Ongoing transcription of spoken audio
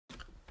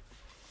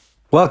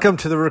Welcome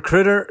to the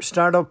Recruiter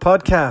Startup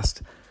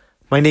Podcast.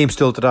 My name's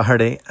Dalton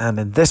Doherty, and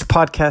in this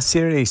podcast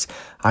series,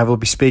 I will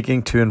be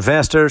speaking to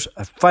investors,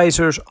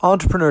 advisors,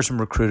 entrepreneurs, and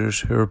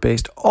recruiters who are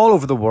based all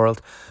over the world,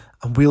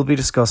 and we'll be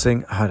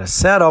discussing how to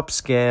set up,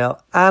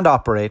 scale, and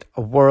operate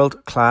a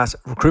world-class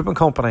recruitment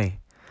company.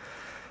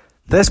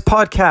 This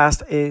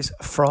podcast is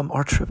from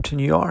our trip to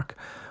New York.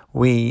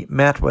 We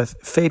met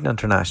with Faden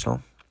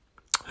International,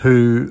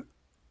 who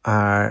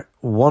are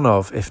one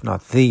of, if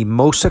not the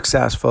most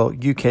successful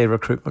UK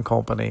recruitment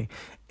company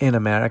in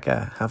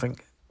America, having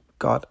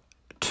got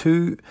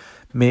 2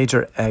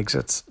 major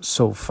exits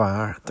so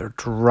far. They're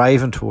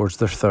driving towards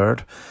their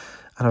third,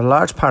 and a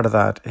large part of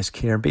that is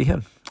Kieran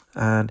Behan.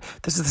 And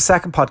this is the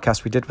second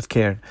podcast we did with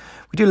Kieran.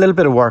 We do a little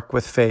bit of work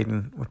with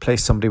Faden. We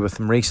placed somebody with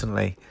them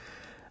recently,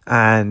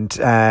 and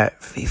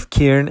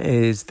Kieran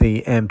is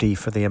the MD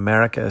for the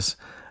Americas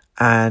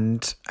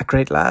and a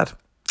great lad.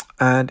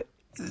 And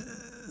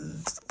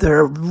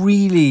they're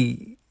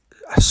really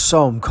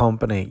some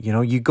company. You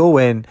know, you go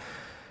in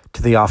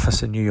to the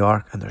office in New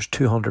York and there's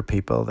 200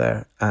 people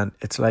there, and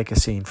it's like a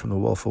scene from The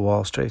Wolf of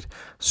Wall Street.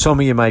 Some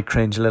of you might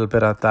cringe a little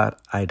bit at that.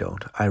 I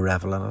don't. I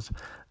revel in it.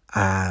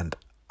 And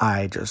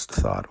I just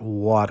thought,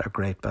 what a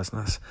great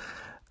business.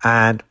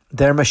 And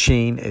their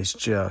machine is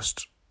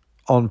just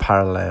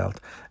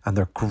unparalleled, and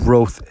their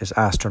growth is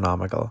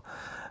astronomical.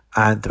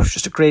 And there's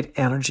just a great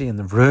energy in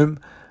the room,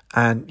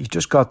 and you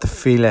just got the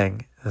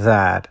feeling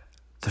that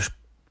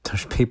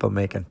there's people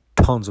making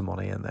tons of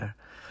money in there.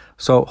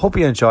 So hope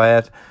you enjoy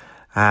it.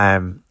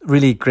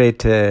 Really great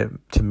to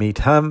meet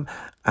him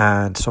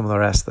and some of the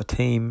rest of the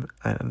team,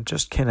 and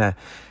just kind of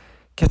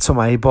get some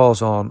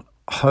eyeballs on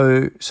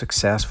how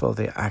successful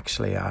they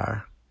actually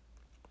are.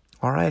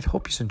 All right,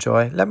 hope you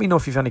enjoy. Let me know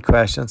if you have any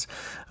questions,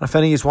 and if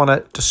any of you want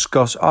to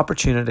discuss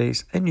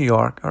opportunities in New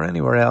York or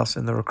anywhere else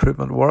in the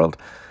recruitment world,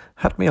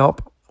 hit me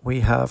up.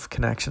 We have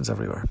connections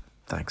everywhere.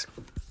 Thanks.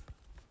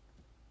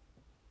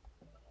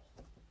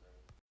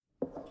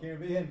 Kieran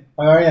Behan,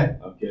 how are you?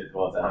 I'm good,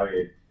 Walter. How are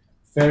you?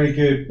 Very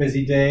good.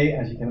 Busy day,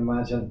 as you can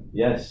imagine.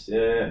 Yes,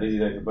 yeah, busy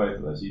day for both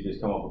of us. You've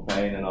just come off a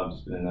plane, and I've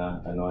just been in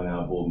a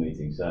 9-hour board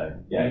meeting. So,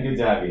 yeah, good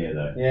to have you here,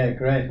 though. Yeah,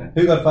 great.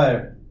 Who got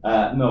fired?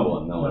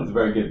 No one. It's a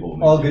very good board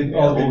meeting.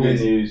 All good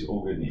news.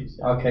 All good news.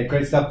 Yeah. Okay,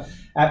 great stuff.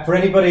 For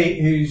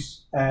anybody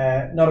who's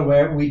not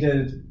aware, we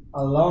did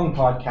a long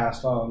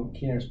podcast on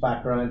Kieran's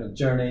background and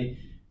journey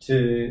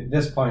to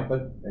this point.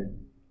 But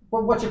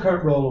what's your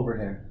current role over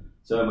here?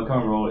 So my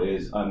current role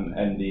is I'm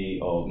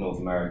MD of North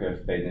America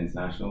for Faden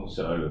International.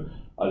 So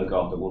I look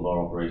after all of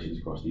our operations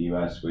across the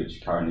US,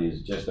 which currently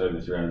is just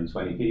over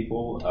 320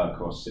 people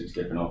across 6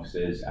 different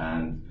offices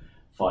and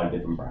 5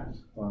 different brands.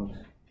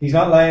 He's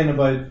not lying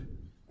about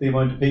the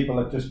amount of people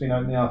that have just been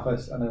out in the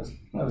office, and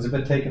I was a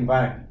bit taken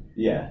back.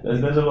 Yeah,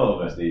 there's a lot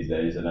of us these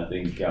days, and I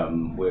think we've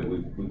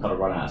kind of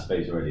run out of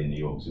space already in New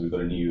York. So we've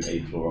got a new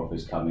 8th floor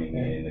office coming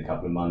in a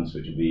couple of months,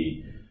 which will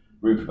be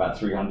room for about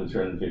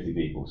 350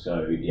 people.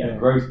 So yeah,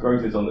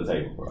 growth is on the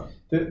table for us.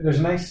 There's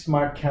a nice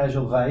smart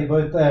casual vibe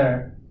out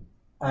there.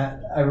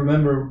 I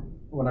remember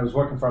when I was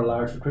working for a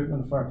large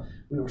recruitment firm,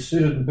 we were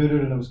suited and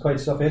booted, and it was quite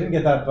stuffy. I didn't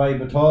get that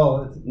vibe at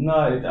all. No,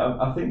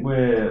 I think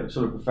we're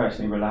sort of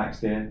professionally relaxed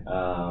here.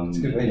 It's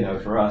a good way. You know,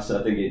 for us,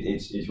 I think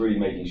it's really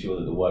making sure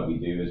that the work we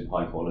do is of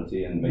high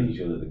quality, and making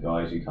sure that the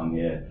guys who come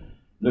here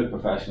look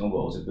professional but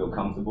also feel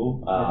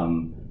comfortable.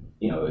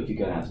 You know, if you're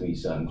going out to meet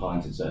certain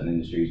clients in certain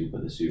industries, you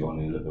put the suit on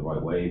and look the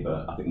right way.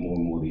 But I think more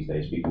and more these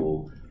days,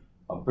 people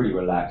are pretty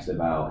relaxed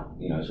about,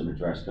 you know, sort of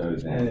dress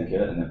code and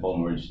etiquette, and they're far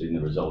more interested in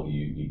the result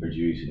you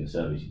produce and the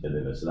service you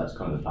deliver. So that's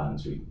kind of the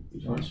balance we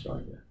try and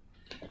strike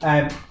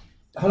there.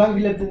 How long have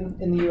you lived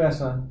in the US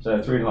now? So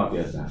 3.5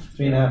 years now.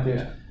 3.5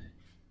 years. Yeah.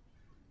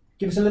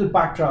 Give us a little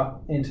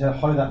backdrop into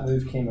how that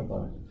move came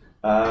about.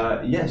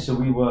 So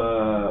we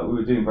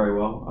were doing very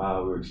well.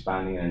 We were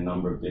expanding in a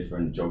number of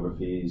different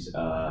geographies.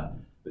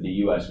 But the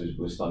US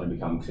was starting to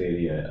become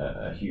clearly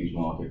a huge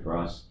market for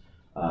us.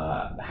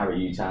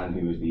 Harry Utan,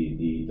 who was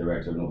the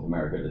director of North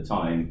America at the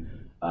time,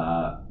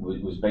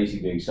 was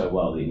basically doing so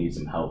well that he needed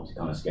some help to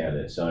kind of scale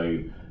it.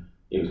 So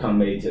it was kind of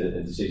made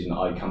a decision that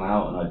I'd come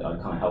out and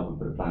I'd kind of help him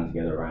put a plan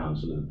together around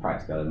sort of the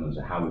practical elements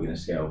of how we're going to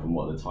scale from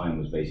what at the time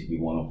was basically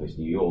one office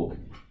New York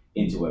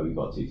into where we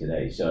got to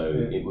today.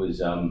 So it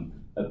was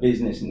a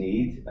business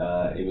need.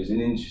 It was an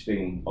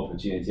interesting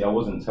opportunity. I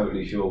wasn't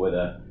totally sure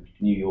whether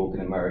New York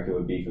and America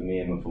would be for me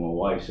and for my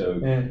wife, so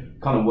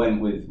kind of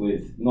went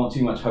with not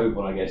too much hope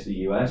on, I guess, the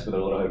US, but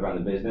a lot of hope around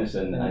the business,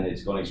 and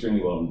it's gone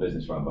extremely well on the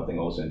business front. But I think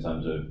also in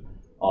terms of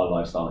our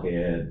lifestyle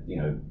here, you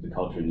know, the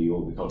culture in New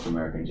York, the culture in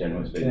America in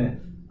general, it's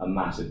been a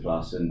massive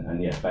plus, and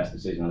best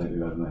decision I think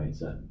we've ever made.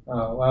 So.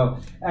 Oh wow!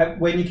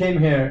 When you came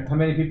here, how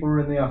many people were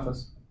in the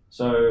office?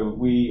 So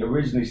we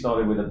originally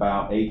started with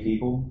about 8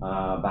 people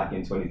back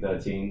in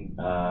 2013,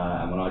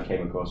 and when I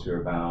came across, we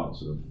were about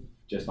sort of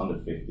just under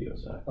 50 or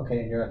so.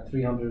 Okay, and you're at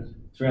 300?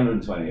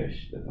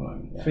 320-ish at the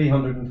moment. Yeah.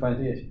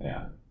 320-ish?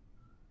 Yeah.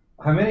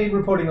 How many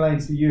reporting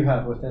lines do you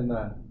have within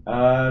that?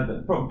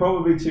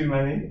 Probably too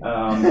many, but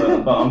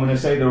I'm going to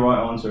say the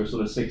right answer is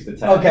sort of 6 to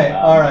 10. Okay,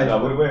 all right.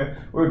 No,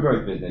 we're a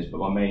growth business, but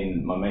my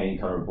main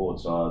kind of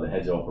reports are the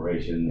heads of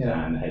operations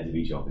and the heads of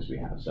each office we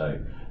have. So,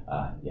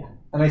 yeah.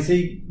 And I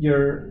see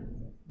you're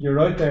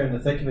out there in the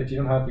thick of it. You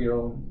don't have your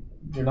own.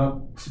 You're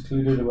not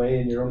secluded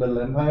away in your own little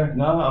empire.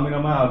 No, I mean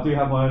I'm out. I do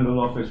have my own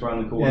little office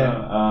around the corner.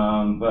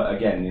 Yeah. But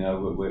again,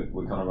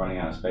 we're kind of running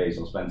out of space.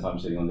 I'll spend time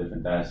sitting on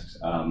different desks.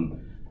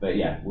 But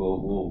yeah,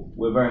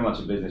 we're very much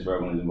a business where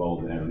everyone is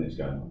involved in everything that's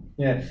going on.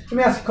 Yeah. Let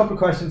me ask a couple of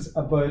questions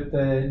about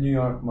the New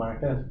York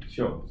market.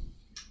 Sure.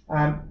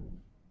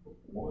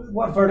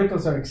 What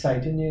verticals are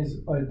exciting you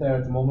out there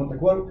at the moment?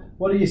 Like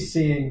what are you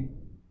seeing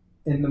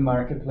in the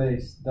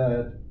marketplace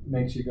that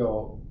makes you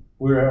go,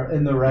 we're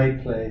in the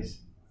right place,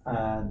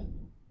 and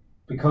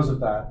because of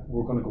that,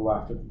 we're going to go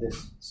after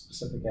this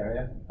specific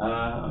area?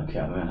 Okay.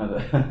 I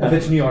mean, if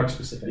it's New York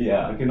specific.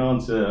 Yeah, I can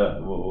answer.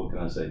 What can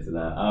I say to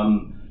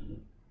that?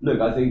 Look,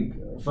 I think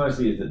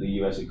firstly is that the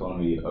US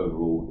economy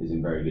overall is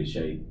in very good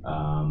shape.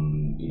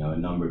 A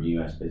number of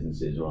US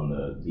businesses are on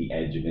the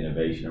edge of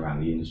innovation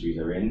around the industries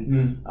they're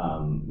in.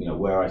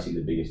 Where I see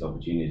the biggest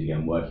opportunities,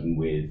 again, working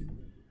with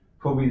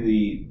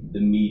probably the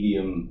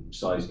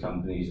medium-sized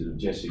companies that have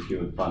just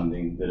secured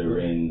funding, that are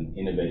in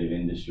innovative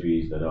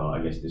industries that are,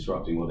 I guess,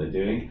 disrupting what they're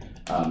doing.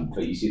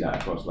 But you see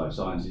that across life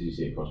sciences, you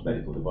see it across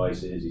medical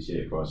devices, you see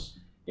it across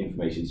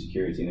information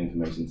security and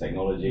information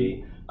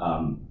technology.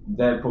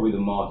 They're probably the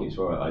markets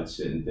where I'd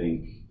sit and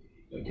think,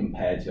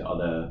 compared to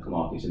other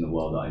markets in the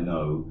world that I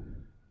know,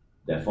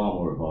 they're far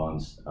more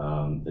advanced.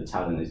 The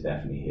talent is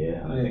definitely here,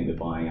 and I think the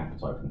buying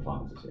appetite from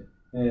clients is here.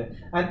 Yeah.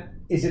 And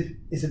is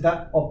it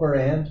that upper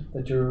end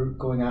that you're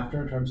going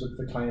after in terms of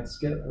the client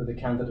skill or the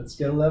candidate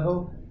skill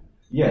level?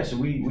 Yeah, so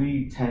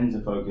we tend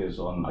to focus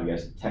on, I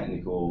guess,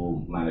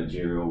 technical,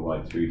 managerial,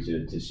 right through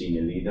to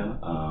senior leader.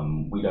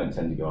 We don't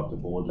tend to go up to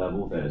board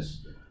level.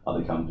 There's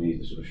other companies,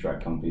 the sort of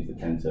Shrek companies, that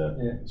tend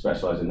to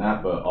specialize in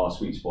that, but our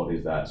sweet spot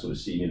is that sort of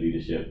senior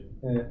leadership,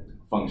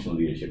 functional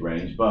leadership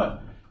range.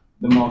 But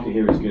the market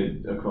here is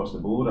good across the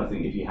board. I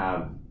think if you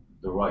have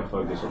the right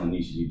focus on the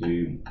niches you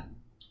do,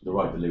 the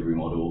right delivery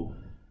model,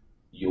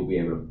 you'll be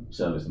able to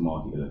service the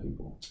market you're looking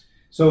for.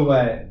 So,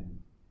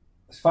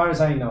 as far as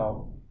I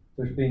know,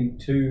 there's been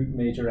 2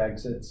 major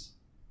exits.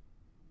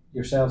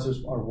 Yourselves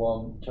are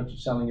one in terms of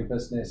selling your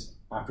business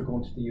after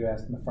going to the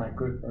US, and the Frank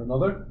Group are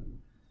another.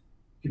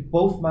 You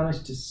both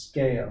managed to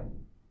scale.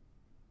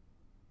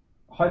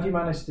 How do you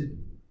manage to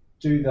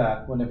do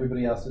that when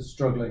everybody else is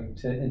struggling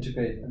to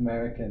integrate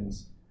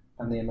Americans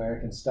and the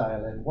American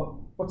style in?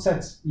 What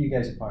sets you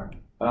guys apart?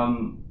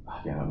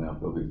 Yeah, I mean, I've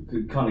got to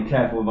be kind of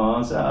careful with my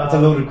answer. It's a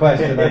loaded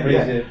question, I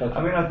appreciate it.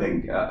 I mean, I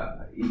think,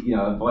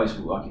 advice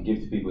I could give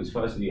to people is,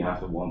 firstly, you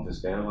have to want to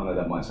scale. I know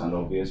that might sound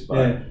obvious,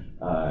 but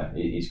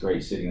it's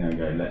great sitting there and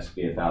going, let's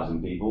be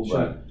 1,000 people. Sure.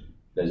 But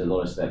there's a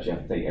lot of steps you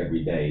have to take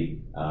every day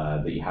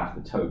that you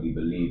have to totally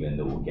believe in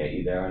that will get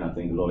you there. And I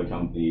think a lot of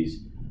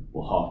companies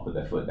will half put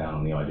their foot down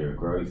on the idea of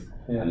growth.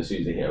 And as soon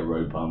as they hit a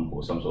road bump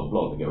or some sort of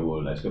block, they go,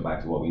 well, let's go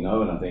back to what we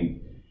know. And I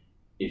think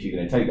if you're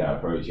going to take that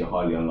approach, you're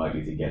highly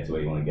unlikely to get to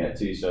where you want to get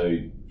to. So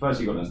first,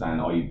 you've got to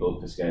understand, are you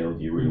built for scale?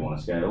 Do you really want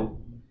to scale?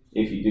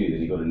 If you do, then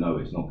you've got to know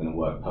it's not going to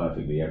work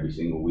perfectly every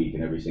single week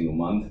and every single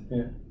month.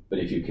 Yeah. But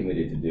if you're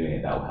committed to doing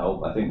it, that will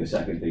help. I think the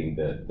second thing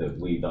that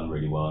we've done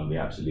really well and we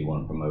absolutely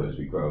want to promote as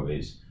we grow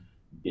is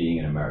being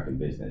an American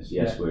business.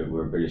 Yes,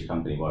 we're a British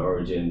company by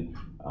origin.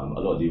 A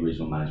lot of the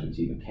original management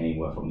team that came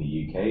were from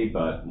the UK,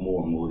 but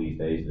more and more these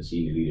days, the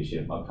senior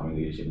leadership, upcoming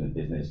leadership in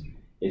the business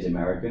is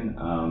American.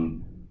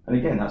 And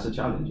again, that's a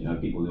challenge.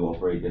 People who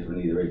operate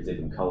differently, there is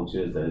different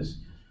cultures, there's,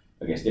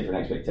 I guess, different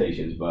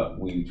expectations, but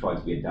we try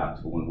to be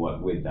adaptable and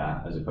work with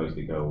that, as opposed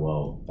to go,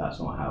 well, that's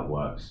not how it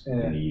works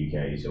in the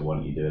UK, so why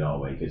don't you do it our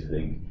way? Because I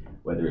think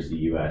whether it's the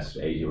US,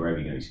 Asia, wherever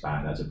you're going to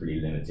expand, that's a pretty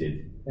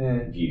limited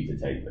view to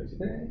take,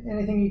 basically.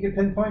 Anything you could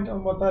pinpoint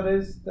on what that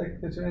is? Like,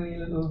 is there any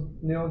little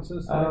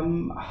nuances? I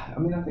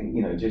mean, I think,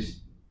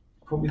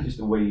 probably just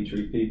the way you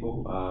treat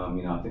people.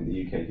 I think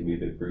the UK can be a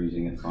bit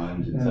bruising at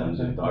times in terms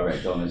of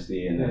direct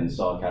honesty and then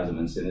sarcasm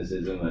and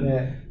cynicism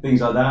and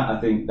things like that.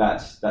 I think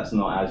that's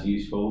not as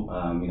useful.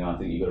 I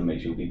think you've got to make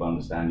sure people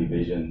understand your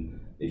vision,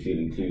 they feel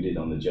included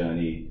on the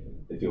journey,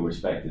 they feel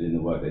respected in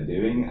the work they're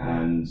doing,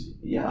 and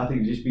I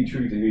think just be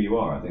true to who you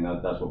are. I think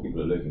that's what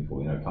people are looking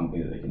for. A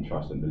company that they can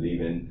trust and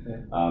believe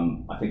in.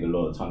 I think a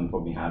lot of the time the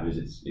problem we have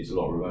is it's a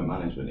lot of remote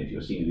management. If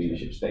your senior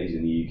leadership stays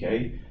in the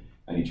UK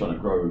and you're trying to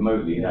grow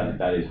remotely,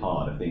 that is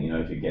hard. I think,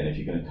 if you're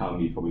going to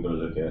come, you've probably got to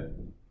look at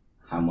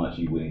how much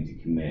you're willing to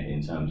commit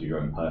in terms of your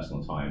own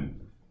personal time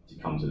to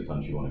come to the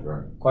country you want to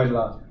grow. Quite a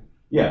lot.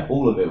 Yeah,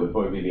 all of it would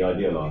probably be the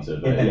ideal answer,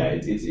 but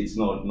it's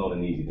not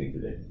an easy thing to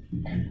do.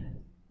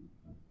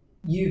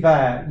 You've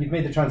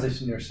made the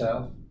transition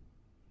yourself.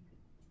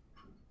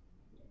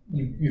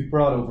 You've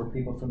brought over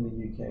people from the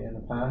UK in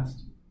the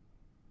past.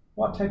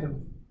 What type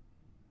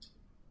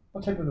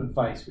of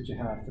advice would you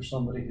have for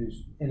somebody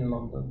who's in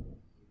London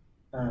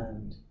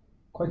and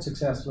quite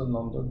successful in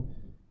London,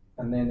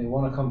 and then they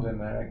want to come to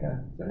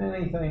America. Is there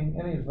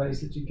any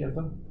advice that you give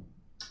them?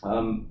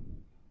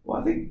 Well,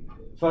 I think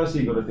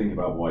firstly you've got to think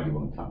about why do you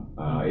want to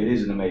come. It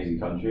is an amazing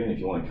country, and if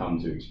you want to come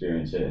to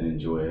experience it and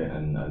enjoy it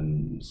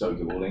and soak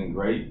it all in,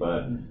 great.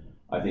 But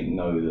I think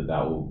know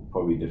that will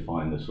probably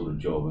define the sort of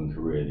job and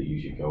career that you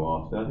should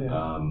go after.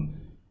 Yeah.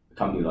 A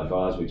company like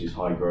ours, which is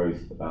high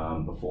growth,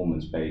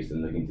 performance based,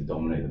 and looking to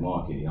dominate the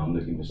market, I'm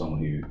looking for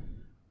someone who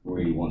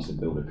really wants to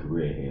build a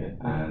career here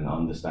and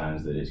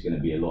understands that it's going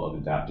to be a lot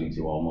of adapting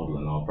to our model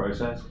and our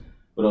process,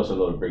 but also a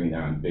lot of bringing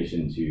their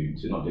ambition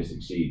to not just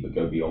succeed, but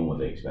go beyond what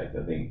they expect.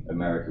 I think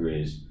America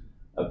is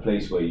a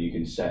place where you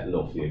can set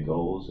loftier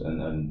goals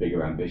and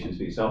bigger ambitions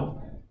for yourself,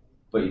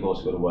 but you've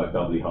also got to work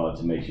doubly hard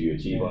to make sure you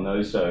achieve on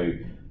those. So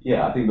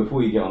yeah, I think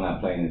before you get on that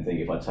plane and think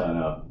if I turn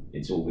up,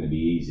 it's all going to be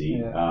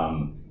easy.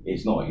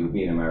 It's not. You'll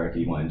be in America,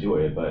 you might enjoy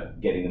it, but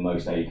getting the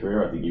most out of your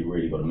career, I think you've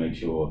really got to make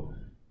sure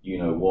you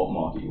know what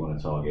market you want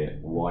to target,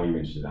 why you're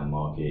interested in that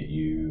market.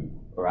 You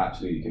are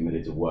absolutely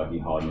committed to working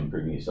hard and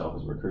improving yourself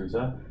as a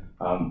recruiter,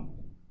 and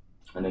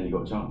then you've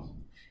got a chance.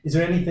 Is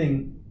there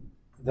anything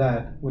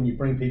that when you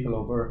bring people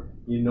over,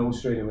 you know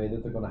straight away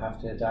that they're going to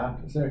have to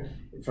adapt? Is there,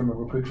 from a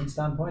recruitment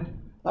standpoint?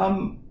 I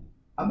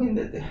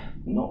mean,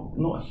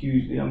 not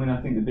hugely. I mean,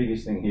 I think the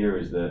biggest thing here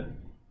is that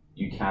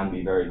you can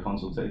be very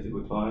consultative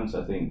with clients.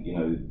 I think, you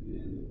know,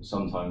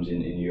 sometimes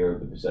in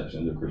Europe, the perception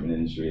of the recruitment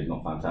industry is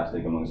not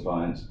fantastic amongst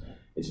clients.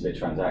 It's a bit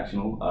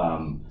transactional.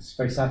 It's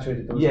very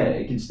saturated. Yeah,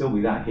 it can still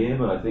be that here,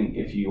 but I think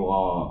if you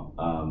are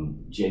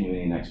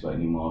genuinely an expert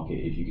in your market,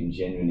 if you can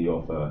genuinely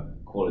offer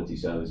quality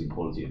service and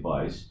quality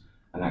advice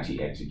and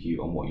actually execute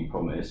on what you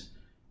promise,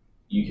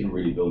 you can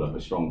really build up a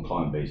strong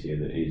client base here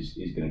that is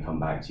going to come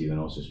back to you and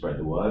also spread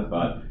the word.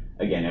 But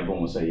again,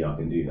 everyone will say, yeah, I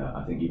can do that.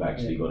 I think you've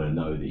actually got to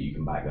know that you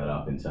can back that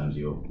up in terms of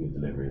your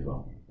delivery as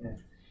well. Yeah.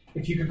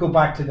 If you could go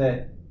back to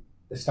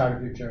the start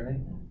of your journey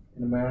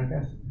in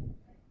America,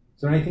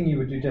 is there anything you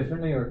would do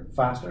differently or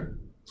faster?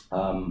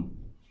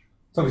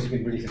 It's obviously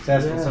been really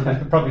successful, so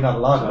probably not a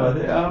lot.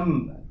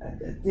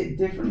 But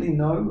differently,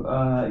 no.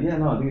 I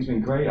think it's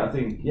been great. I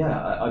think,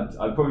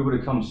 I probably would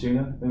have come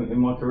sooner in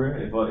my career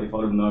if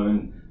I'd have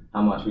known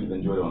how much we'd have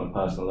enjoyed it on a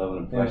personal level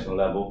and a professional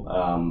level.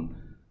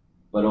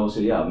 But also,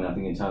 I mean, I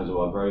think in terms of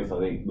our growth, I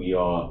think we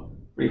are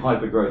pretty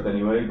hyper growth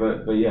anyway.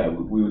 But yeah,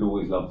 we would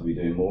always love to be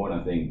doing more. And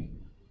I think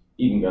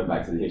even going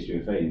back to the history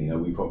of Faden,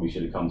 we probably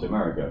should have come to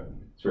America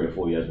 3 or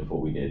 4 years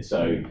before we did.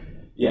 So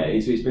yeah,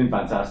 it's been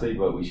fantastic,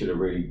 but we should have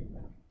really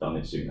done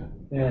it sooner.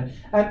 Yeah,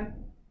 and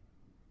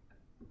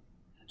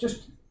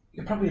just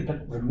you're probably a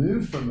bit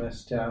removed from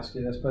this to ask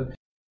you this, but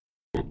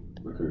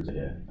recruiter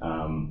here.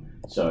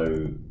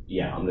 So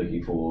yeah, I'm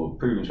looking for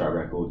proven track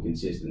record,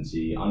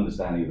 consistency,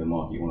 understanding of the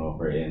market you want to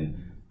operate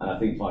in, and I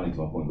think finally, to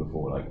my point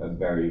before, like a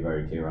very,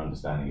 very clear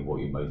understanding of what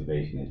your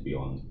motivation is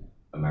beyond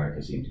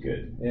America seems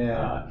good.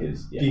 Yeah. Do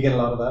you get a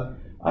lot of that?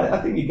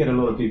 I think you get a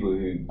lot of people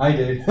who... I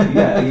do.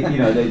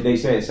 They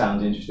say it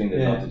sounds interesting,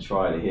 they'd love to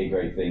try, they hear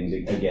great things.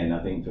 Again,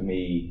 I think for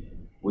me,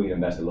 we can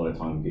invest a lot of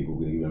time in people.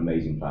 We're an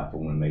amazing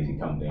platform, an amazing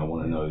company. I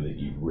want to know that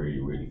you've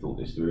really, really thought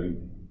this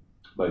through,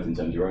 both in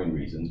terms of your own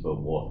reasons,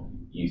 but what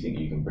you think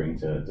you can bring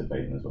to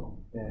Faden as well.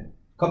 Yeah.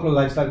 A couple of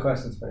lifestyle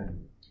questions for you.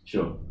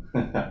 Sure.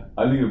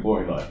 I lead a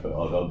boring life, but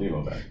I'll do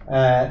my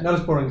best. Not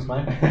as boring as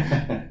mine.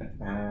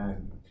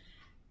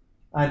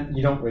 And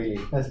you don't really,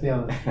 let's be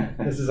honest.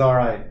 This is all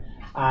right.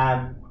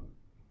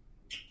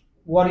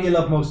 What do you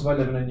love most about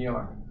living in New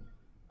York?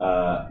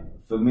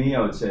 For me,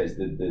 I would say it's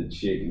the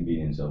sheer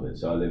convenience of it.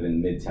 So I live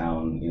in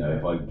Midtown.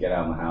 If I get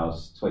out of my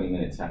house,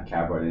 20-minute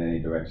cab ride in any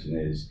direction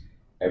is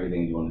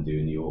everything you want to do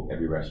in New York,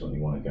 every restaurant you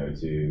want to go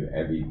to,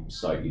 every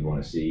site you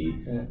want to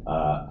see. Yeah.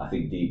 I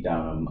think deep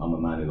down, I'm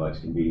a man who likes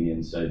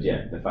convenience. So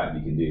yeah, the fact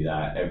you can do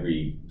that,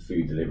 every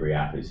food delivery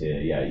app is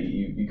here. Yeah,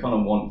 you kind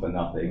of want for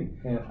nothing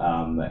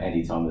at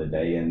any time of the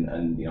day. And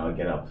I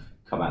get up,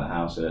 come out of the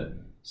house at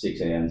 6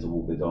 a.m. to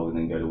walk the dog and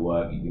then go to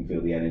work. You can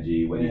feel the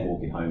energy when you're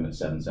walking home at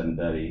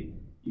 7:30.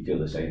 You feel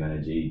the same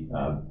energy.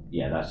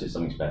 That's just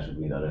something special for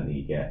me that I don't think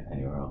you get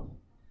anywhere else.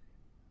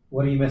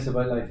 What do you miss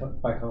about life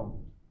back home?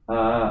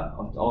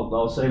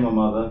 I'll say my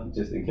mother,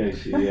 just in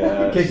case she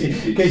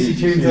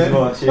tunes in.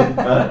 Watching.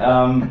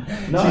 But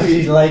no,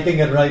 she's liking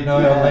it right now.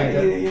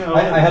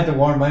 I had to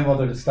warn my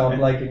mother to stop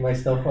liking my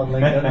stuff on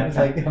LinkedIn. It's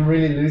like I'm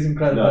really losing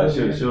credibility.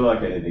 No, she'll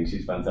like anything.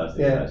 She's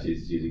fantastic. Yeah.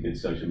 She's a good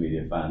social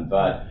media fan.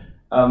 But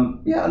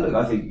look,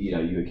 I think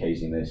you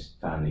occasionally miss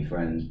family,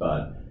 friends,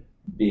 but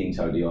being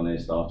totally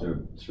honest, after a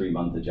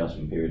 3-month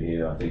adjustment period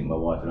here, I think my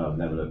wife and I have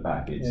never looked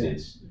back.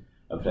 It's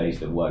a place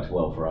that works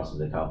well for us as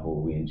a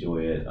couple. We enjoy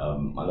it.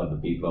 I love the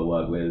people I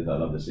work with. I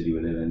love the city we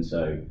live in.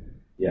 So,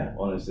 yeah,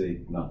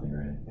 honestly, nothing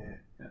really.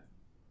 Yeah.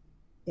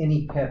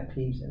 Any pet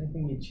peeves?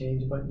 Anything you'd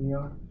change about New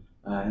York?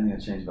 Anything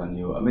I'd change about New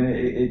York? I mean,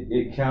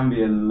 it can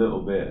be a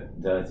little bit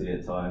dirty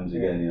at times.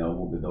 Again, I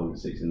walk the dog at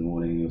 6 in the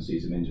morning. You'll see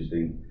some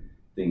interesting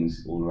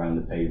things all around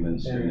the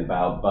pavement, strewn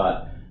about.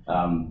 But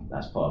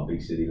that's part of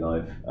big city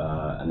life.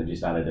 And they've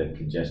just added a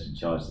congestion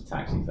charge to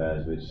taxi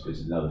fares, which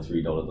is another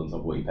 $3 on top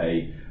of what you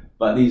pay.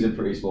 But these are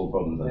pretty small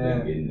problems, I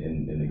think,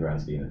 in the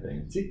grand scheme of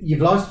things. So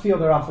you've launched a few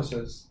other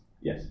offices.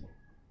 Yes.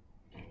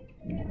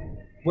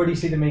 Where do you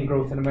see the main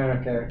growth in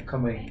America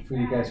coming for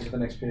you guys over the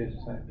next period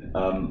of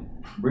time?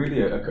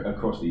 Really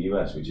across the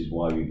US, which is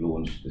why we've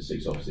launched the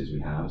 6 offices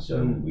we have.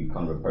 So we've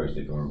kind of approached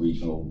it from a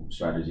regional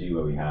strategy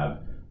where we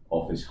have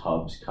office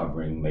hubs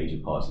covering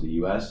major parts of the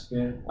US.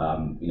 Yeah.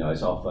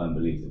 It's our firm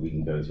belief that we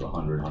can go to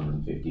 100,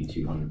 150,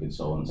 200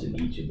 consultants in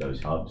each of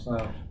those hubs.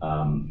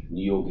 Wow.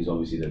 New York is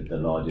obviously the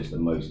largest, the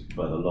most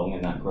further along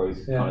in that growth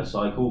kind of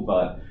cycle,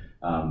 but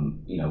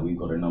we've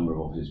got a number of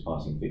offices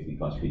passing 50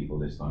 plus people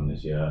this time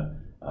this year.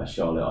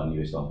 Charlotte, our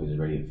newest office, is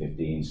already at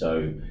 15.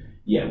 So,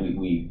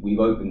 we've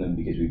opened them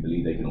because we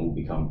believe they can all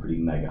become pretty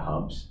mega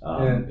hubs.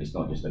 It's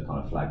not just a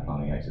kind of flag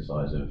planting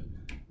exercise of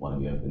why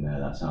don't we open there?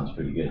 That sounds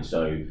pretty good.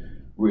 So,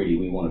 really,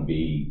 we want to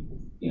be,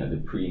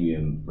 the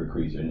premium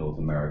recruiter in North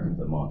America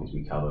for the markets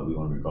we cover. We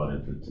want to be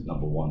regarded as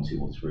number 1, 2,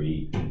 or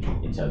 3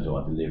 in terms of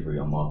our delivery,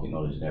 our market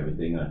knowledge, and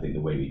everything. And I think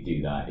the way we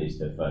do that is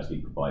to firstly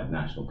provide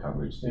national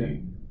coverage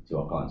to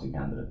our clients and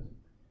candidates.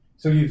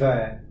 So you've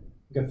got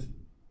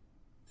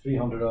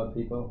 300 odd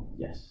people.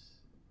 Yes.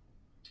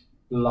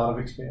 A lot of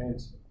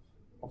experience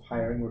of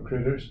hiring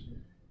recruiters.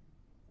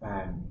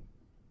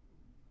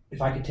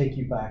 If I could take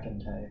you back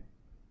in time,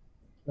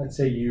 let's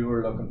say you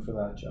were looking for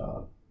that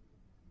job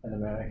in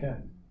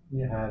America,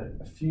 you had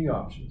a few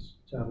options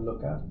to have a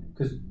look at,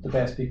 because the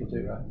best people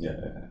do, right?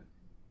 Yeah.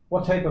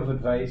 What type of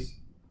advice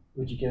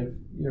would you give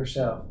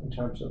yourself in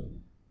terms of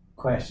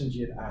questions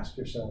you'd ask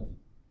yourself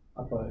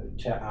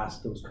to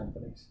ask those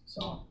companies?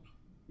 So,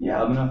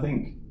 I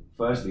think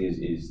firstly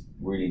is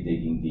really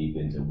digging deep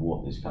into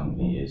what this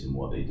company is and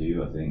what they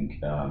do. I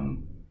think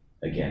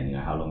again,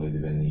 how long have they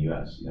been in the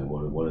US?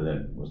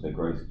 What's their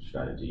growth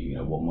strategy?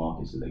 What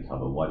markets do they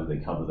cover? Why do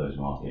they cover those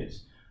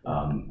markets?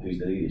 Who's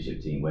the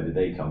leadership team? Where did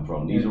they come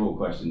from? These are all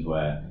questions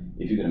where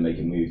if you're going to make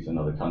a move to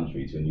another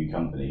country, to a new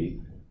company,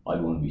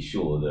 I'd want to be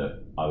sure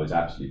that I was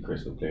absolutely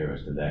crystal clear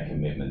as to their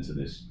commitment to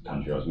this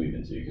country I was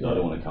moving to, because I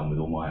don't want to come with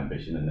all my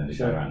ambition and then they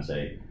turn around and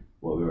say,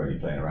 well, we were already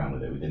playing around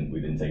with it. We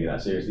didn't take it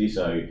that seriously.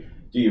 So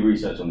do your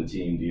research on the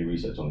team, do your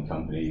research on the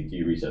company, do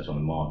your research on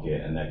the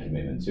market and their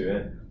commitment to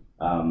it.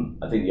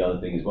 I think the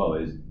other thing as well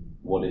is,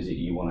 what is it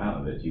you want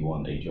out of it? Do you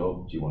want a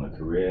job? Do you want a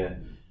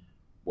career?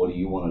 What do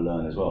you want to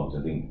learn as well? Because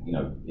I think,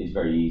 it's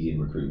very easy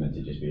in recruitment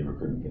to just be a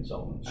recruitment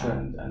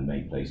consultant and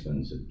make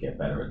placements and get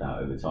better at that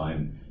over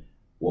time.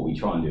 What we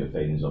try and do at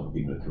Faden is offer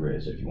people a career.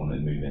 So if you want to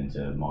move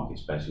into market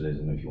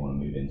specialism, if you want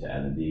to move into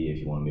L&D, if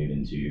you want to move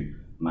into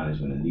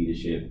management and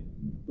leadership,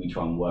 we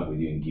try and work with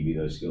you and give you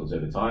those skills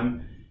over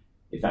time.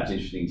 If that's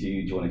interesting to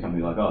you, join a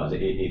company like ours.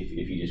 If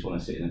you just want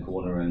to sit in a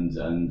corner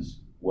and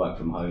work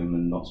from home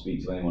and not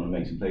speak to anyone and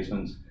make some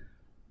placements,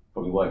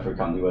 probably work for a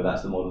company where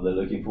that's the model they're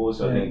looking for.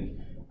 So I think,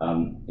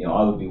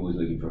 I would be always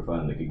looking for a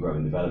firm that could grow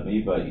and develop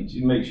me, but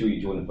you make sure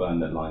you join a firm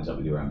that lines up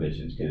with your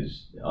ambitions,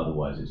 because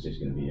otherwise it's just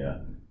going to be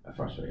a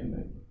frustrating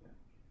move.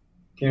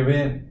 Okay,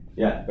 Ryan.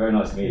 Yeah, very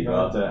nice to meet you.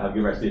 Have a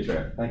good rest of your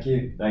trip. Thank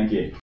you. Thank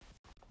you.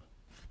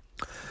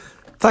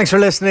 Thanks for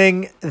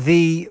listening.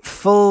 The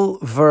full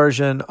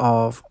version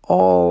of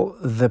all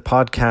the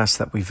podcasts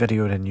that we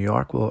videoed in New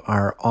York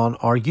are on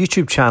our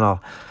YouTube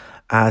channel,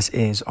 as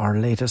is our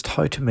latest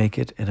How to Make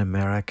It in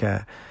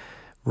America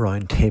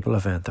roundtable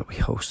event that we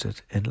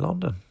hosted in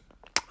London.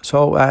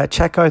 So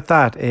check out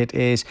that. It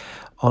is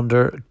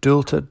under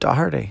Dulta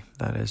Doherty.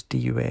 That is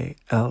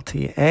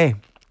Dualta.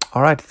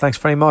 All right. Thanks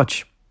very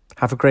much.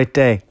 Have a great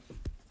day.